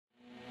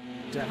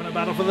Definite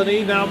battle for the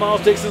lead now.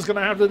 Miles Dixon's going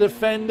to have to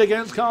defend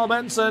against Carl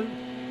Benson.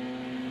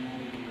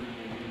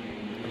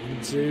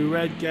 Into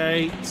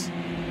Redgate.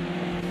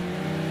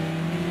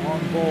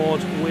 On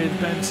board with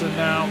Benson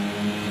now.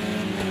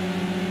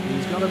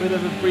 He's got a bit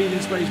of a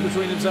breathing space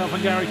between himself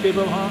and Gary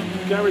Cooper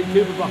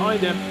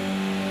behind him.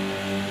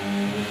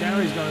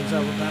 Gary's got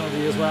himself a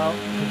penalty as well.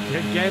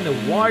 Again,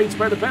 a wide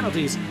spread of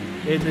penalties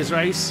in this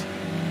race.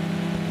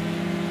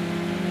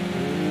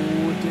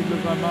 Ooh, it did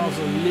look like Miles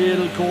a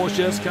little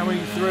cautious coming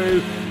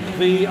through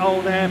the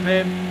old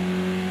hairpin.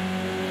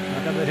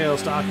 Back up the hill,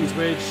 Starkey's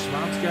Bridge,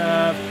 Smart's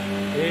curve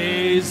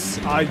is...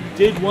 I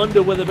did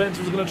wonder whether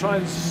Benson was going to try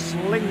and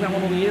sling that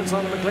one on the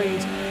inside of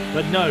McLean's,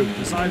 but no,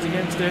 decides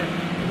against it.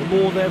 The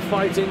more they're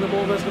fighting, the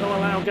more that's going to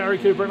allow Gary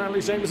Cooper and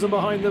Alex Jameson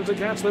behind them to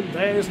catch them.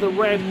 There's the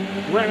red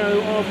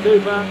Renault of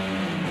Cooper,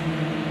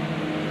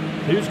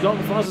 who's got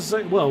the fastest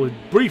second. Well, we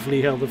briefly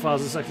held the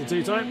fastest second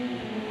 2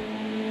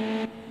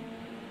 time.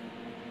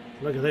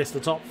 Look at this,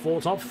 the top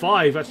 4, top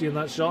 5 actually in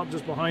that shot,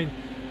 just behind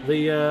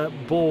the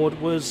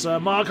board was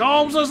Mark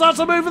Holmes, as that's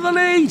a move for the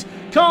lead.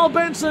 Carl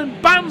Benson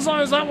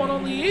banzais that one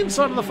on the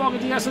inside of the Fogger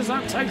DSs.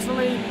 That takes the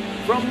lead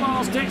from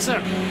Miles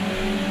Dixon.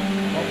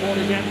 On board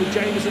again with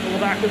Jameson at the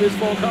back of his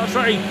 4-car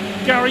train.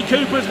 Gary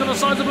Cooper's going to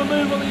size up a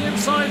move on the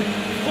inside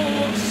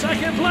for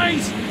second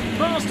place.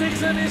 Miles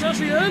Dixon is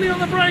actually early on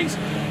the brakes.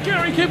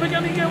 Gary Cooper,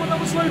 can he go when that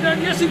was slowed down?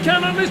 Yes, he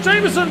can. And Miss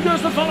Jameson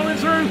goes to follow him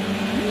through.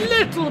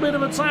 Little bit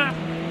of a tap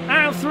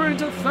and through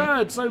into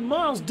 3rd. So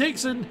Miles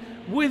Dixon,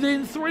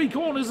 within 3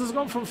 corners, has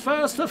gone from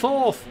 1st to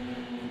 4th.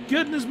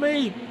 Goodness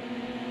me.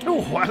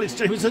 Oh, Alex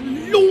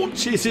Jameson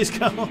launches his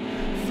car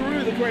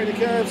through the crater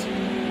curves.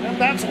 And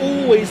that's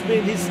always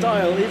been his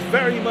style. He's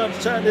very much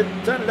turned it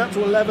up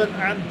to 11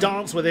 and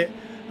dance with it.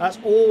 That's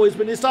always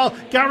been his style.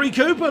 Gary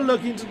Cooper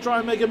looking to try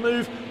and make a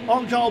move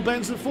on Carl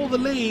Benson for the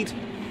lead.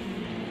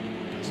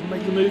 Doesn't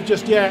make the move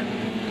just yet.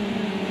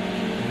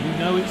 You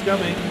know it's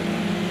coming.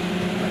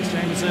 Alex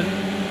Jameson.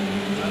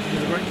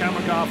 That's a great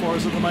camera car for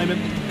us at the moment.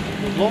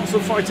 There's lots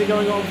of fighting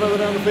going on further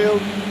down the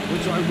field,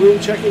 which I will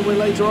check in with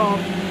later on.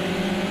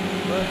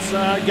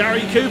 But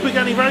Gary Cooper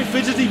getting very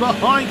fidgety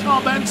behind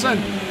Carl Benson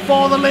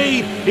for the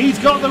lead. He's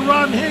got the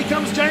run. Here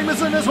comes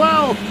Jameson as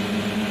well.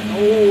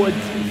 Oh, I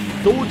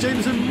thought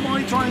Jameson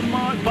might try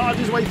and barge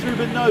his way through,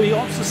 but no, he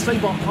opts to stay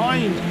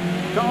behind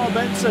Carl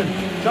Benson.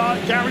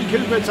 Gary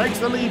Cooper takes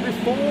the lead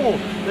before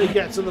they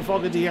get to the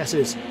Fogger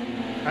DSs.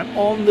 And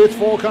on this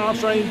 4-car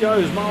train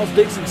goes Miles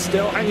Dixon,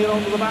 still hanging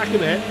on to the back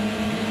of it.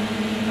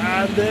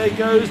 And there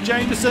goes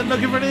Jameson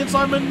looking for an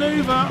inside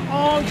manoeuvre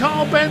on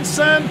Carl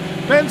Benson.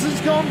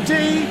 Benson's gone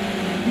deep.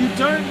 You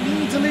don't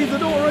need to leave the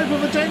door open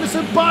for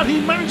Jameson, but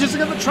he manages to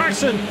get the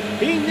traction.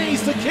 He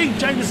needs to keep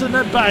Jameson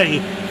at bay.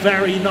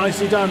 Very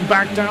nicely done.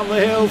 Back down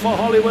the hill for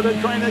Hollywood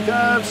and Craner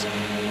Curves.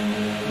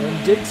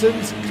 And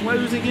Dixon's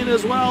closing in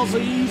as well, so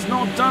he's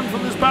not done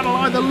from this battle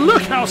either.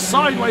 Look how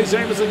sideways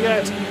Jameson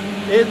gets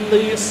in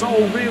the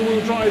sole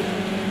rear-wheel drive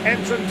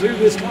entrant to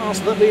this class,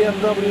 the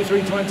BMW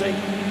 320.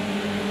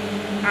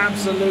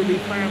 Absolutely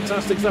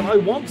fantastic stuff. I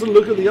want to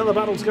look at the other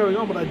battles going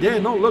on, but I dare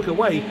not look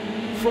away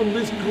from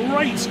this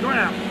great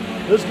scrap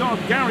that's got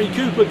Gary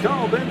Cooper,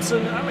 Carl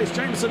Benson, Alex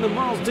Jameson and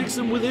Miles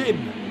Dixon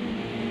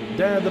within.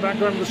 There in the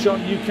background of the shot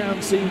you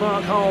can see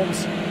Mark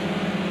Holmes.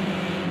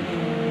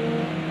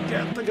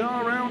 Get the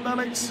car around,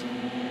 Alex.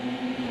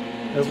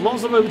 There's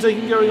lots of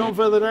overtaking going on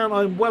further down,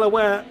 I'm well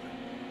aware.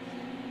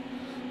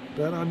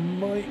 But I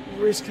might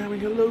risk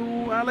having a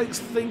low Alex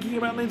thinking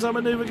about an inside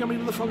manoeuvre coming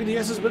to the Fogger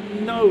DSs, but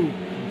no,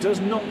 does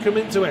not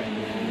commit to it.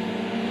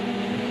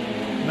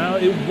 Now,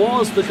 it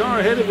was the car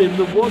ahead of him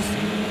that was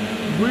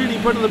really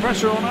putting the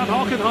pressure on at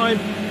Hockenheim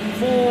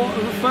for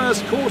the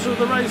first quarter of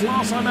the race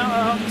last time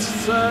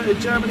out in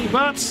Germany,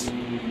 but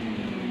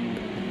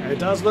it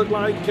does look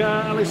like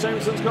Alex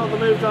Jameson's got the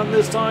move done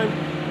this time.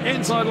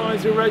 Inside line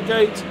through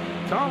Redgate.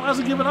 Carl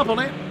hasn't given up on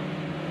it.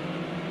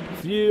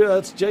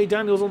 It's Jay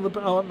Daniels on the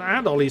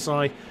and Ollie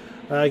Sy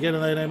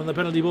getting their name on the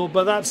penalty board,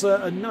 but that's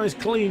a nice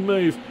clean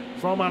move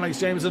from Alex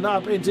Jameson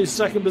up into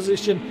 2nd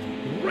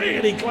position,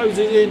 really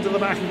closing into the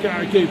back of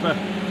Gary Cooper.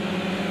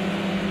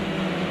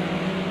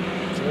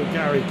 So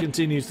Gary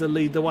continues to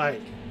lead the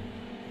way.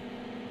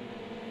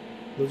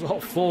 The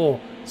top 4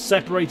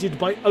 separated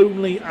by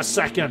only a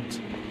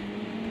second,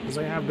 as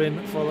they have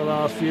been for the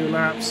last few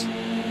laps.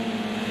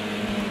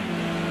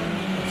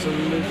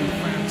 Absolutely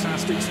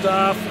fantastic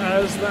stuff,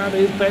 as that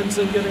is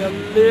Benson getting a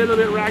little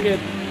bit ragged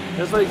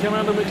as they come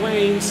out of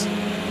McLean's.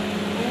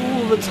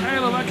 Oh, the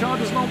tail of that car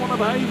does not want to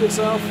behave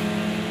itself.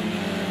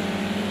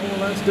 All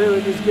that's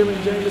doing is giving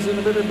Jameson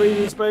a bit of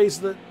breathing space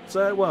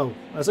that, well,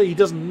 I say he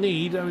doesn't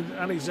need. I mean,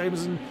 Alex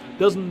Jameson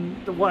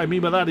doesn't, what I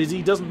mean by that is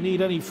he doesn't need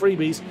any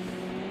freebies.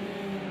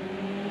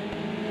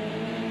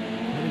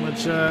 Pretty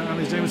much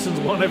Alex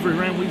Jameson's won every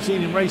round we've seen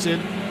him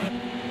racing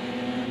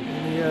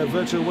in the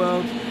virtual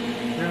world.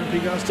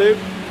 P-Gas 2.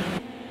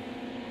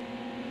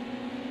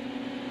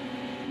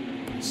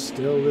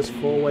 Still this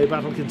 4-way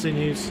battle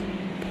continues.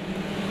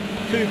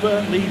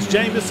 Cooper leads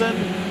Jameson,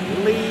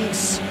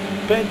 leads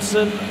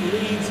Benson,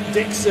 leads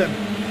Dixon.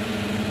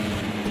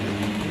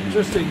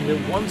 interesting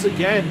that once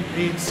again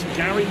it's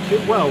Gary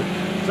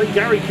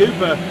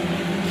Cooper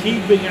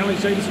keeping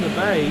Alex Jameson at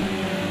bay,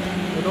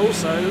 but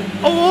also,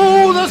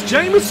 oh, that's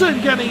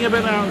Jameson getting a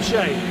bit out of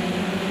shape.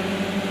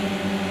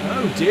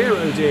 Oh dear,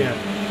 oh dear.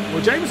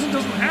 Well, Jameson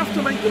doesn't have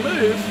to make the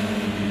move.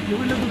 If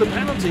we look at the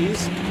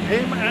penalties,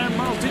 him and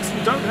Miles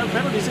Dixon don't have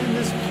penalties in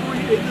this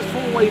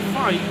four-way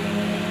fight.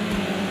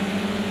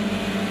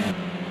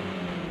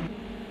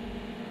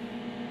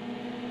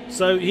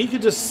 So he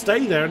could just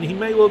stay there, and he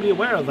may well be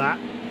aware of that.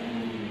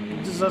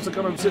 He just has to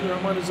kind of sit there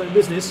and mind his own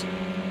business.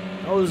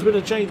 Oh, there's been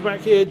a change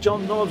back here.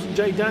 John Nobbs and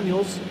Jay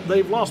Daniels.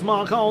 They've lost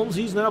Mark Holmes.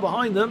 He's now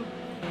behind them.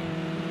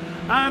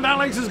 And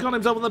Alex has got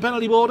himself on the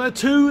penalty board. A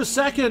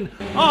 2-second.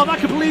 Oh, that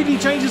completely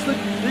changes the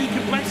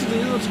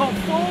complexity of the top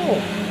four.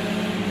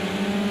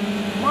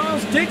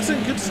 Miles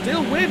Dixon could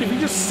still win if he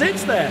just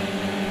sits there.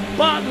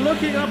 But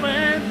looking up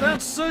ahead,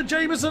 that's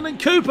Jameson and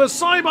Cooper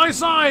side by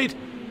side.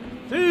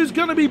 Who's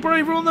going to be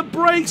braver on the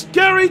brakes?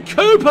 Gary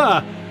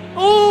Cooper!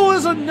 Oh,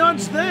 there's a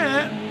nudge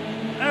there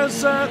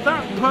as that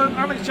put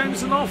Alex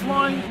Jameson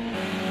offline.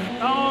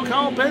 Oh,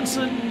 Carl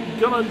Benson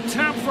got a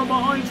tap from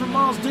behind from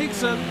Miles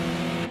Dixon.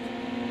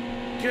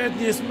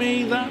 Goodness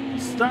me,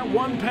 that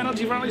one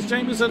penalty for Alex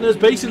Jameson has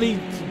basically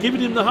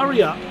given him the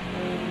hurry up.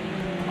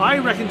 I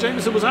reckon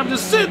Jameson was having to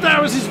sit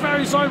there as he's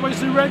very sideways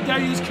through red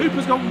gate as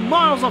Cooper's gone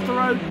miles off the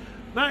road.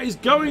 That is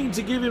going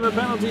to give him a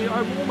penalty,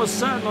 I'm almost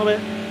certain of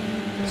it.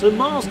 So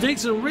Miles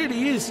Dixon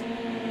really is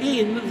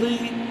in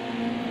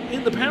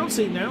the pound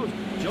seat now.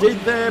 Did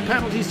their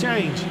penalties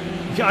change?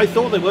 Yeah, I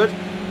thought they would.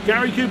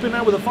 Gary Cooper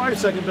now with a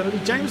 5-second penalty,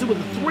 Jameson with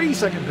a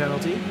 3-second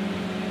penalty.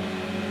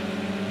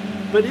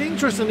 But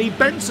interestingly,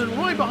 Benson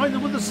right behind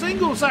them with a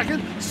single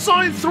second.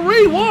 Side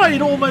 3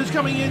 wide almost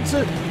coming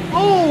into...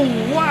 Oh,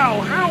 wow.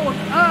 How on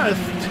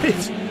earth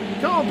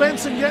did Carl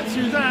Benson get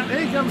through that?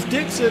 Here comes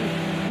Dixon.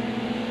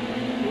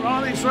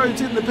 Alex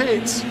Rhodes in the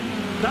pits.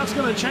 That's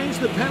going to change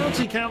the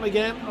penalty count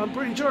again. I'm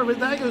pretty sure of it.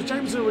 There goes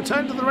Jameson.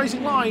 Return to the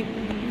racing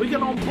line. We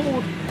get on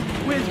board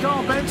with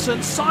Carl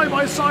Benson. Side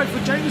by side for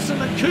Jameson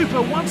and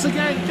Cooper. Once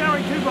again,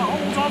 Gary Cooper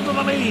holds on to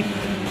the lead,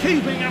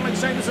 keeping Alex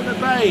Jameson at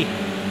bay.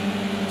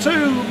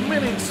 2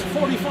 minutes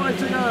 45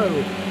 to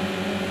go.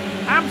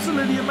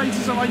 Absolutely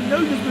amazing. So I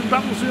know there's been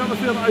battles through on the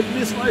field that I've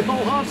missed. I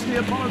wholeheartedly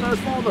apologise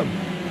for them.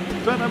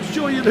 But I'm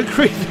sure you'd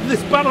agree that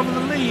this battle for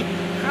the lead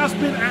has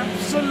been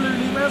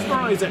absolutely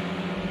mesmerising.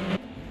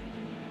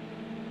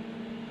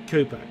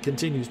 Cooper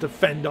continues to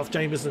fend off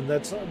Jameson.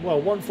 That's,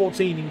 well,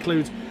 114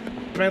 includes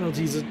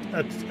penalties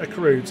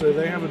accrued, so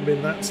they haven't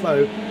been that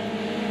slow.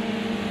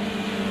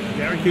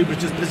 Gary Cooper's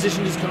just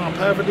positioned his car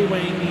perfectly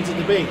where he needs it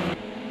to be.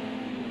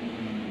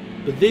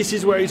 But this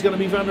is where he's going to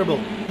be vulnerable.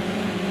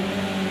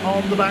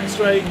 On the back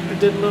straight, it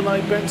didn't look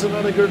like Benson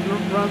had a good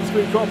run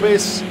through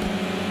Coppice.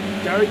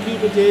 Gary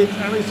Cooper did,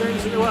 Alex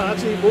Jameson, well,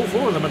 actually all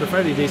four of them had a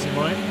fairly decent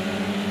line.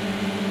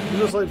 It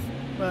looks like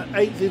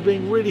 8th is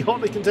being really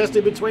hotly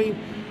contested between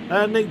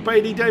Nick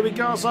Bailey, David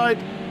Garside.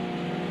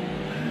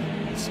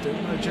 Still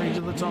no change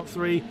in the top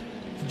 3.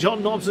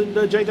 John Nobbs and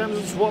Jay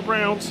Daniels swap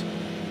rounds.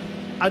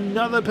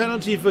 Another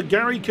penalty for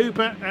Gary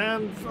Cooper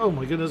and, oh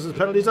my goodness, there's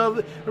penalties.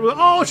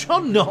 Oh,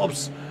 John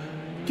Nobbs!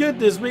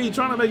 Goodness me,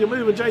 trying to make a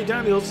move with Jay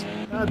Daniels.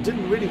 That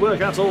didn't really work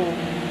at all.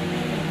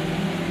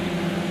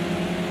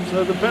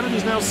 So the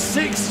penalty's now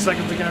 6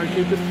 seconds to Gary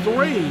Cooper,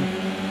 3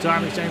 to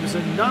Alex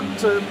Jameson, none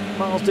to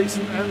Miles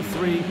Dixon, and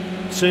 3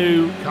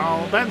 to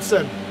Carl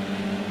Benson.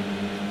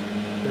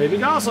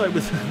 David Garside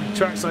with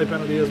trackside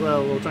penalty as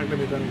well, or track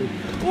limit penalty.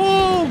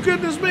 Oh,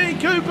 goodness me,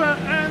 Cooper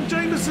and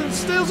Jameson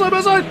still side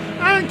by side,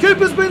 and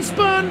Cooper's been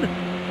spun!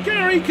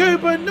 Gary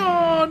Cooper,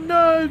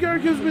 no, Gary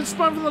Cooper's been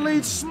spun for the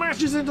lead,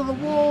 smashes into the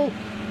wall.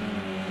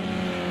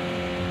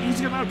 He's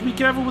going to have to be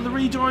careful with the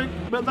rejoin,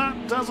 but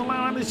that does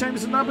allow Alex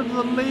Jameson up into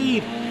the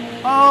lead.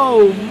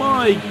 Oh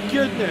my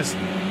goodness.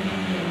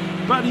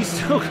 But he's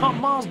still got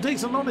Miles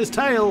Dixon on his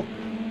tail.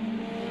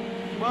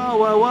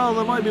 Well,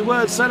 there might be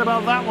words said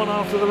about that one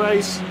after the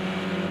race.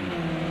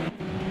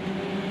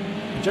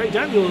 Jay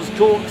Daniels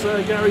caught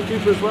Gary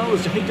Cooper as well,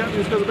 as Jay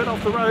Daniels goes a bit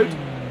off the road.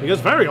 He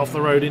goes very off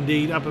the road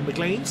indeed, up at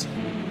McLean's.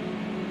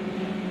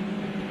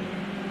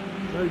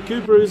 So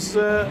Cooper has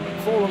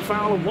fallen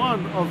foul of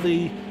one of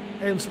the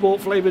M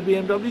Sport flavoured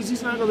BMWs.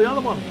 He's now got the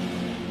other one.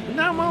 And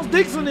now Miles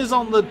Dixon is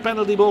on the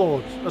penalty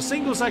board. A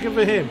single second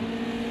for him.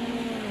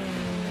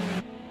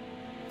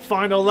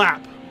 Final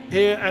lap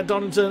here at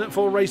Donington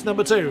for race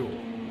number 2.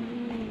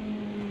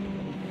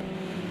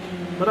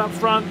 But up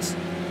front,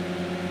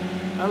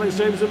 Alex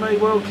Jameson may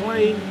well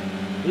claim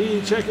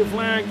the checkered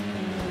flag,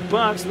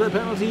 but the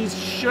penalties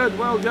should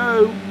well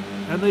go,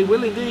 and they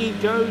will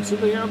indeed go to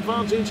the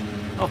advantage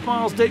of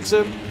Miles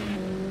Dixon.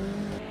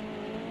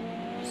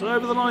 So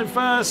over the line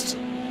first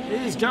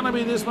is going to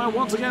be this man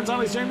once again,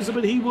 Alex Jameson,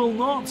 but he will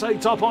not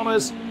take top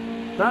honours.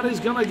 That is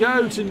going to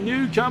go to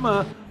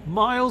newcomer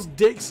Miles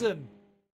Dixon.